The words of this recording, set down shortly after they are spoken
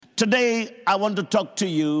Today, I want to talk to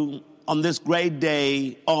you on this great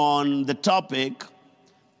day on the topic,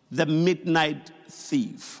 the midnight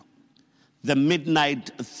thief. The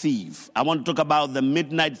midnight thief. I want to talk about the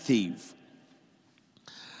midnight thief.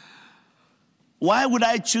 Why would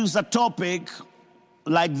I choose a topic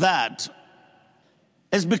like that?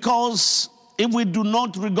 It's because if we do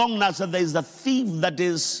not recognize that there is a thief that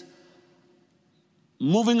is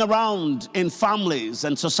moving around in families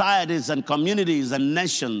and societies and communities and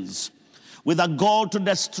nations with a goal to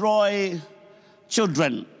destroy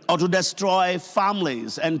children or to destroy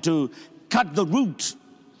families and to cut the root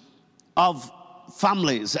of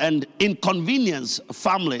families and inconvenience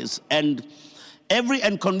families, and every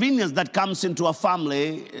inconvenience that comes into a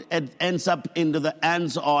family, it ends up into the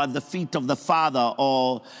hands or at the feet of the father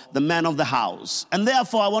or the man of the house. And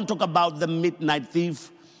therefore, I want to talk about the midnight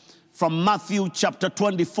thief from Matthew chapter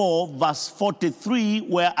 24, verse 43,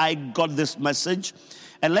 where I got this message.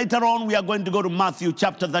 And later on, we are going to go to Matthew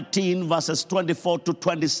chapter 13, verses 24 to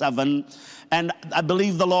 27. And I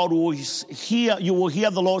believe the Lord will hear, you will hear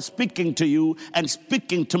the Lord speaking to you and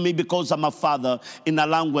speaking to me because I'm a father in a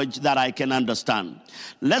language that I can understand.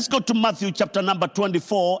 Let's go to Matthew chapter number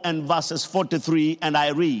 24 and verses 43, and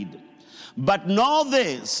I read. But know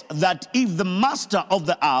this, that if the master of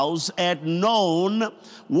the house had known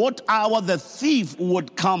what hour the thief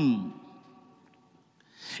would come,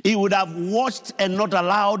 he would have watched and not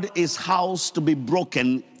allowed his house to be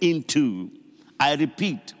broken into. I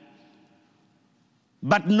repeat.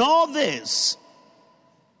 But know this,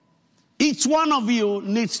 each one of you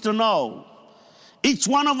needs to know. Each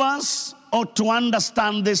one of us ought to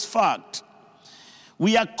understand this fact.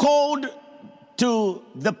 We are called to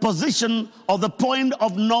the position or the point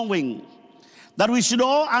of knowing that we should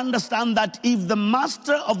all understand that if the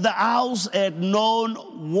master of the house had known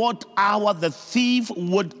what hour the thief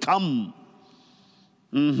would come,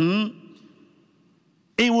 he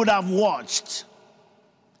would have watched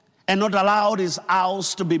and not allowed his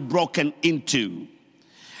house to be broken into.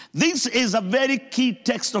 This is a very key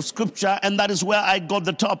text of scripture, and that is where I got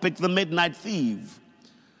the topic, the midnight thief.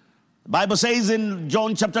 The Bible says in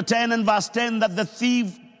John chapter 10 and verse 10 that the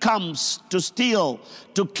thief comes to steal,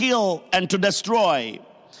 to kill, and to destroy.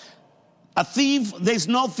 A thief, there's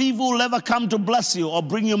no thief who will ever come to bless you or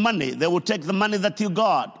bring you money. They will take the money that you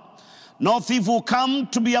got. No thief will come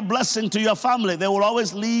to be a blessing to your family. They will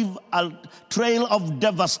always leave a trail of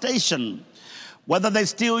devastation. Whether they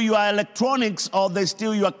steal your electronics or they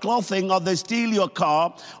steal your clothing or they steal your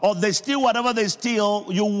car or they steal whatever they steal,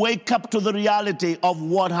 you wake up to the reality of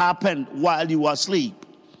what happened while you were asleep.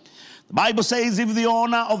 The Bible says if the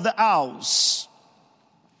owner of the house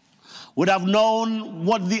would have known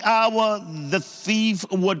what the hour the thief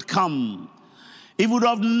would come, he would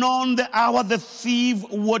have known the hour the thief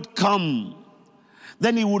would come,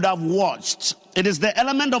 then he would have watched. It is the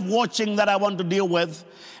element of watching that I want to deal with.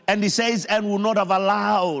 And he says, and would not have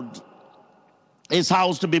allowed his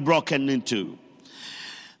house to be broken into.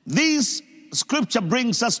 This scripture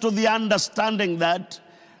brings us to the understanding that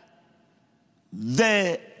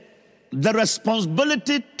the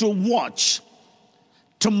responsibility to watch,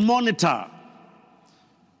 to monitor,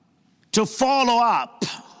 to follow up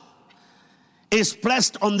is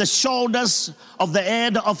placed on the shoulders of the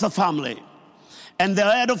head of the family. And the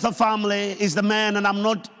head of the family is the man, and I'm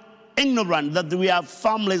not ignorant that we have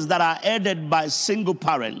families that are headed by single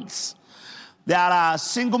parents. There are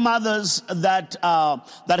single mothers that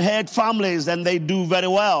head families, and they do very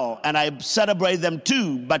well, and I celebrate them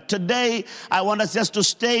too. But today, I want us just to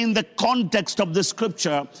stay in the context of the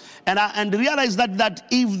scripture and realize that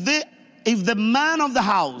if the man of the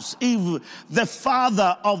house, if the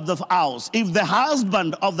father of the house, if the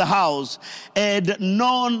husband of the house had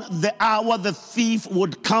known the hour the thief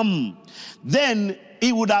would come, then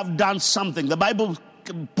he would have done something. The Bible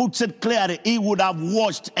puts it clearly. He would have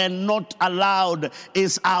watched and not allowed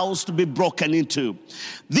his house to be broken into.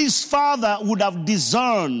 This father would have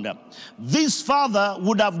discerned. This father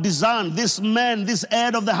would have discerned, this man, this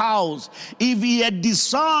head of the house, if he had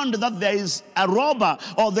discerned that there is a robber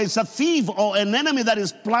or there's a thief or an enemy that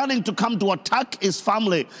is planning to come to attack his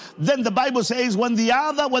family, then the Bible says when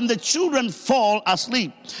the children fall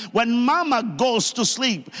asleep, when mama goes to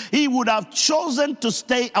sleep, he would have chosen to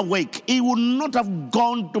stay awake. He would not have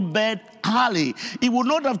gone to bed early. He would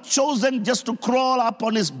not have chosen just to crawl up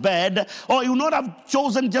on his bed, or he would not have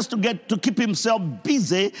chosen just to keep himself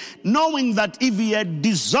busy, knowing that if he had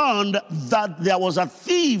discerned that there was a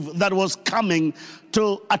thief that was coming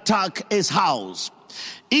to attack his house.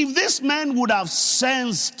 If this man would have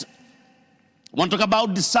sensed I want to talk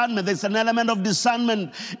about discernment. There's an element of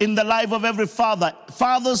discernment in the life of every father.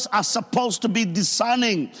 Fathers are supposed to be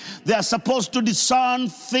discerning. They are supposed to discern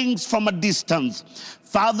things from a distance.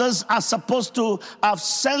 Fathers are supposed to have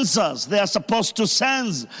sensors. They are supposed to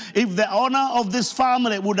sense. If the owner of this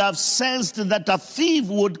family would have sensed that a thief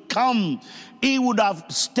would come, he would have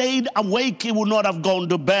stayed awake. He would not have gone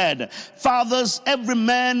to bed. Fathers, every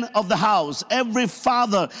man of the house, every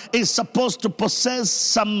father is supposed to possess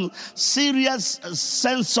some serious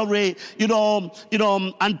sensory,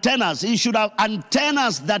 antennas. He should have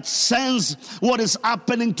antennas that sense what is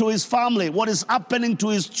happening to his family, what is happening to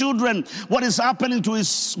his children, what is happening to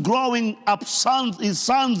his growing up sons, his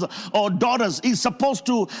sons or daughters. He's supposed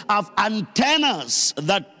to have antennas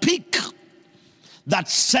that pick, that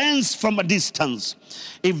sense from a distance.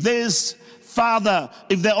 If this father,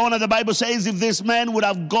 if the owner, the Bible says, if this man would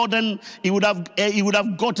have gotten, he would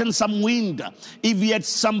have gotten some wind. If he had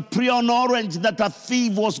some pre-knowledge that a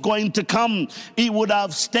thief was going to come, he would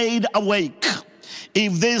have stayed awake.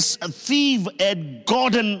 If this thief had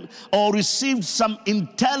gotten or received some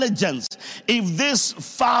intelligence, if this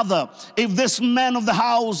father, if this man of the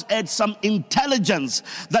house had some intelligence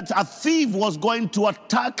that a thief was going to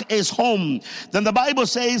attack his home, then the Bible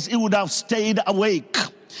says he would have stayed awake.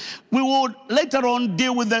 We would later on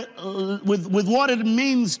deal with what it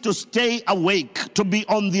means to stay awake, to be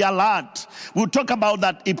on the alert. We'll talk about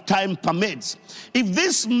that if time permits. If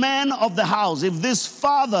this man of the house, if this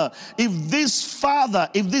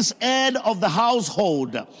head of the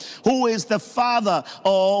household, who is the father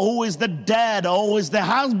or who is the dad or who is the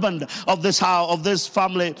husband of this house, of this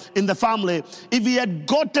family, in the family, if he had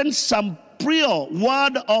gotten some prior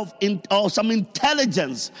word or some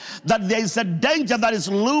intelligence that there is a danger that is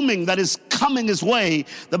looming, that is coming his way,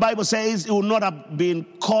 the Bible says he would not have been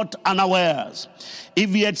caught unawares. If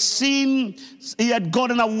he had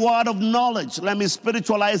gotten a word of knowledge, let me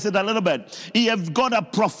spiritualize it a little bit. He had got a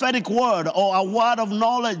prophetic word or a word of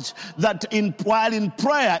knowledge that while in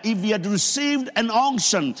prayer, if he had received an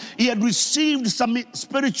unction, he had received some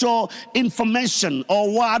spiritual information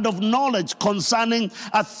or word of knowledge concerning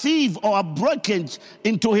a thief or a breakage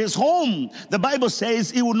into his home, the Bible says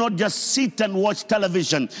he would not just sit and watch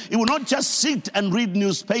television. He would not just sit and read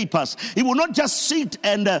newspapers. He would not just sit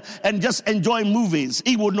and just enjoy movies.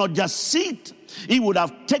 He would not just sit. He would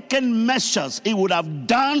have taken measures. He would have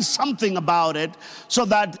done something about it so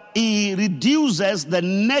that he reduces the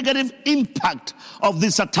negative impact of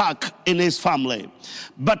this attack in his family.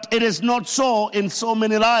 But it is not so in so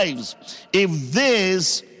many lives. If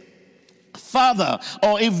this father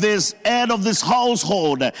or if this head of this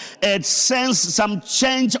household had sensed some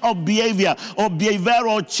change of behavior or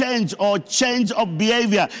behavioral change of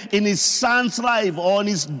behavior in his son's life or in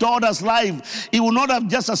his daughter's life, he would not have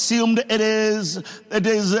just assumed it is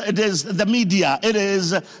the media, it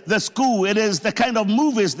is the school, it is the kind of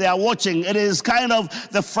movies they are watching, it is kind of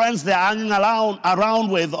the friends they are hanging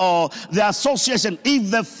around with or the association.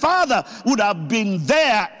 If the father would have been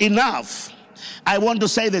there enough, I want to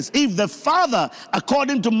say this. If the father,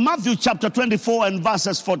 according to Matthew chapter 24 and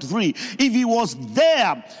verses 43, if he was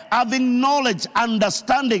there having knowledge,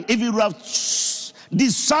 understanding, if he would have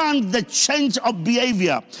discerned the change of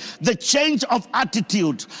behavior, the change of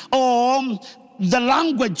attitude, or the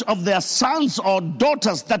language of their sons or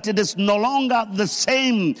daughters, that it is no longer the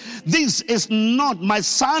same. This is not, my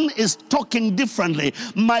son is talking differently.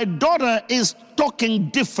 My daughter is talking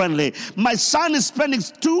differently. My son is spending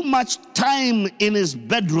too much time in his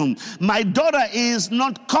bedroom. My daughter is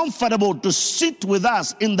not comfortable to sit with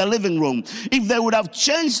us in the living room. If they would have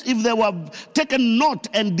changed, if they would have taken note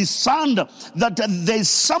and discerned that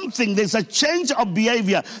there's a change of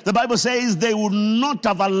behavior, the Bible says they would not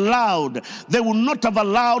have allowed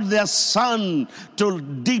their son to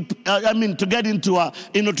get into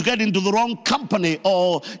the wrong company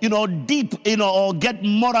or or get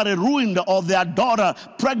morally ruined, or their daughter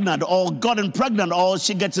pregnant or gotten pregnant, or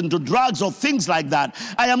she gets into drugs or things like that.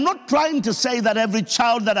 I am not trying to say that every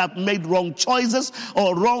child that have made wrong choices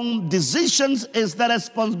or wrong decisions is the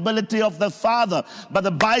responsibility of the father. But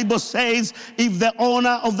the Bible says if the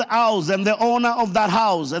owner of the house and the owner of that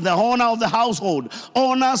house and the owner of the household,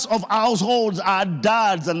 owners of households are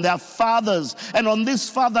dads and their fathers. And on this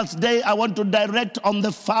Father's Day, I want to direct on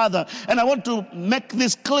the father. And I want to make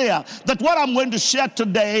this clear that what I'm going to share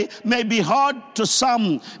today may be hard to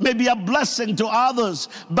some, may be a blessing to others,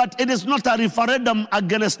 but it is not a referendum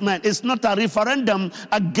against man. It's not a referendum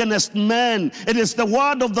against man. It is the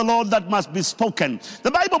word of the Lord that must be spoken.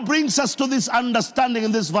 The Bible brings us to this understanding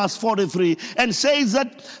in this verse 43 and says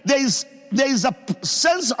that there is is a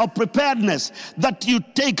sense of preparedness that you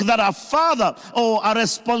take, that a father or a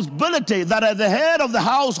responsibility, that at the head of the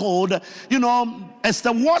household, as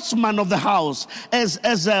the watchman of the house, as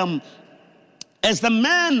the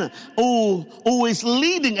man who is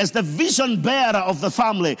leading, as the vision bearer of the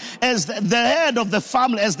family, as the head of the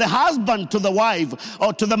family, as the husband to the wife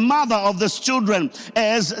or to the mother of these children,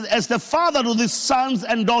 as the father to these sons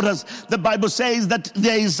and daughters, the Bible says that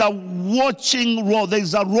there is a watching role. There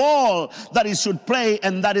is a role that he should play,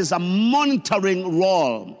 and that is a monitoring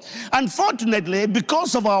role. Unfortunately,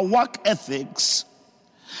 because of our work ethics,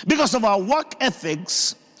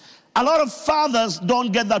 a lot of fathers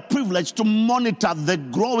don't get that privilege to monitor the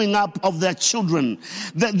growing up of their children,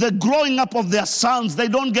 the growing up of their sons. They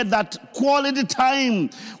don't get that quality time.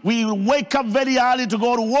 We wake up very early to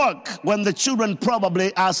go to work when the children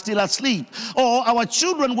probably are still asleep. Or our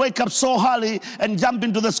children wake up so early and jump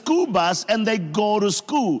into the school bus and they go to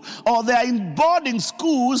school. Or they are in boarding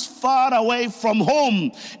schools far away from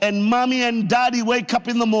home. And mommy and daddy wake up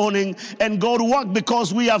in the morning and go to work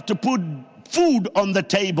because we have to put food on the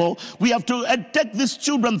table. We have to take these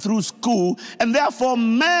children through school, and therefore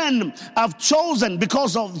men have chosen,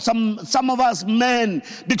 because of some of us men,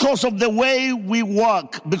 because of the way we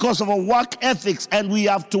work, because of our work ethics, and we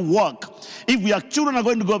have to work. If we are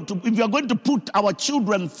going to put our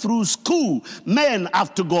children through school, men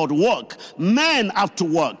have to go to work. Men have to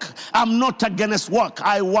work. I'm not against work.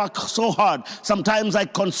 I work so hard. Sometimes I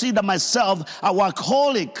consider myself a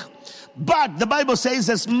workaholic. But the Bible says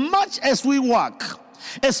as much as we work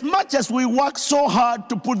so hard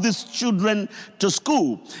to put these children to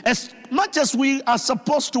school, as much as we are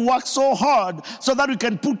supposed to work so hard so that we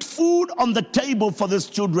can put food on the table for these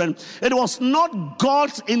children, it was not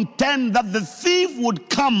God's intent that the thief would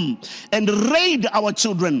come and raid our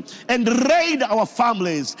children, and raid our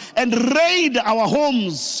families, and raid our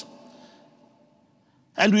homes.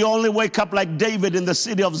 And we only wake up like David in the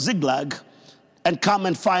city of Ziklag and come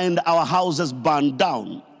and find our houses burned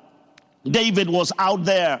down. David was out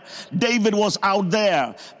there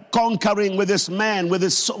conquering with his men, with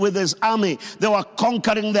his army. They were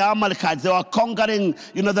conquering the Amalekites. They were conquering,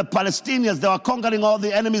 the Palestinians. They were conquering all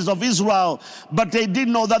the enemies of Israel. But they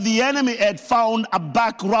didn't know that the enemy had found a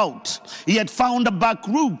back route. He had found a back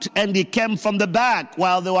route, and he came from the back.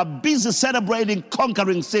 While they were busy celebrating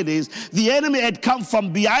conquering cities, the enemy had come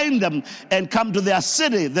from behind them and come to their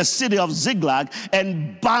city, the city of Ziklag,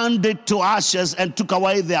 and burned it to ashes, and took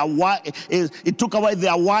away their wives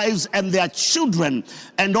and their children,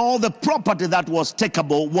 and all the property that was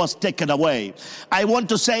takeable was taken away. I want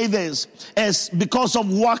to say this, as because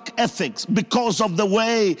of work ethics, because of the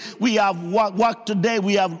way we have worked today,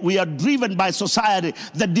 we are driven by society.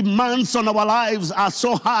 The demands on our lives are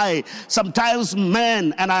so high. Sometimes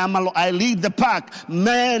men, and I lead the pack,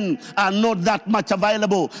 men are not that much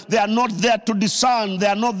available. They are not there to discern. They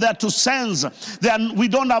are not there to sense. We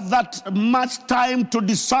don't have that much time to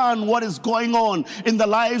discern what is going on in the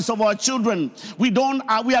lives of our children. We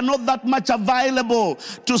are not that much available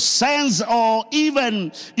to sense or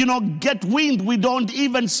even, get wind. We don't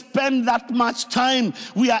even spend that much time.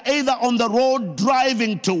 We are either on the road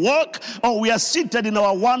driving to work, or we are seated in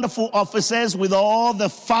our wonderful offices with all the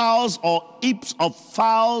files or heaps of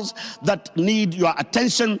files that need your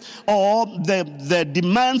attention, or the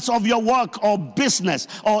demands of your work or business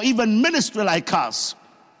or even ministry like us.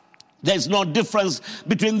 There's no difference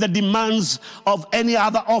between the demands of any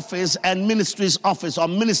other office and ministry's office or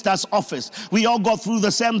minister's office. We all go through the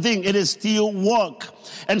same thing. It is still work.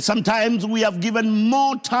 And sometimes we have given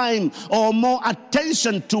more time or more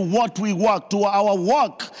attention to what we work, to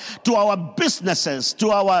our businesses, to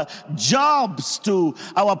our jobs, to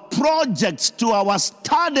our projects, to our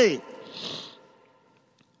study,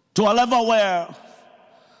 to a level where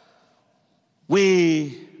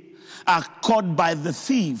we are caught by the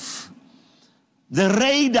thief, the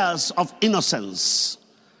raiders of innocence,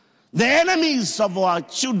 the enemies of our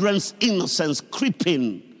children's innocence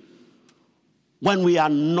creeping when we are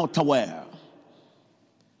not aware.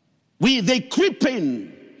 They creep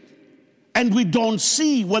in and we don't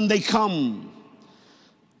see when they come,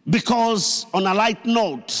 because on a light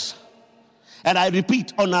note, and I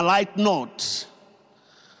repeat, on a light note,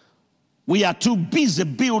 we are too busy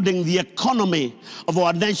building the economy of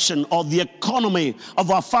our nation or the economy of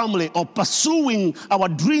our family, or pursuing our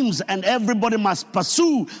dreams, and everybody must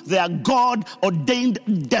pursue their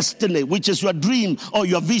God-ordained destiny, which is your dream or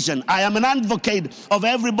your vision. I am an advocate of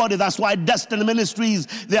everybody. That's why Destiny Ministries,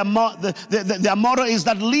 their motto is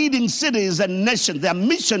that leading cities and nations. Their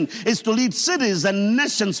mission is to lead cities and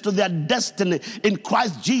nations to their destiny in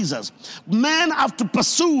Christ Jesus. Men have to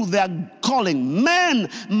pursue their calling. Men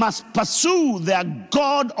must pursue pursue their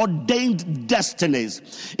God-ordained destinies.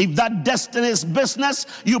 If that destiny is business,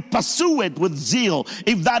 you pursue it with zeal.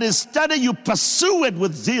 If that is study, you pursue it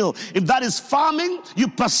with zeal. If that is farming, you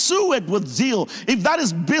pursue it with zeal. If that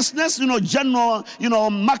is business, general,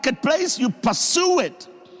 marketplace, you pursue it.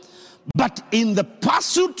 But in the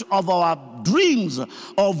pursuit of our dreams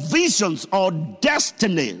or visions or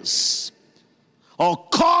destinies or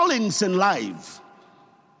callings in life,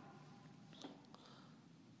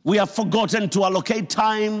 we have forgotten to allocate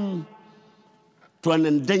time to an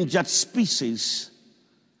endangered species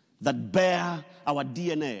that bear our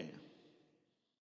DNA.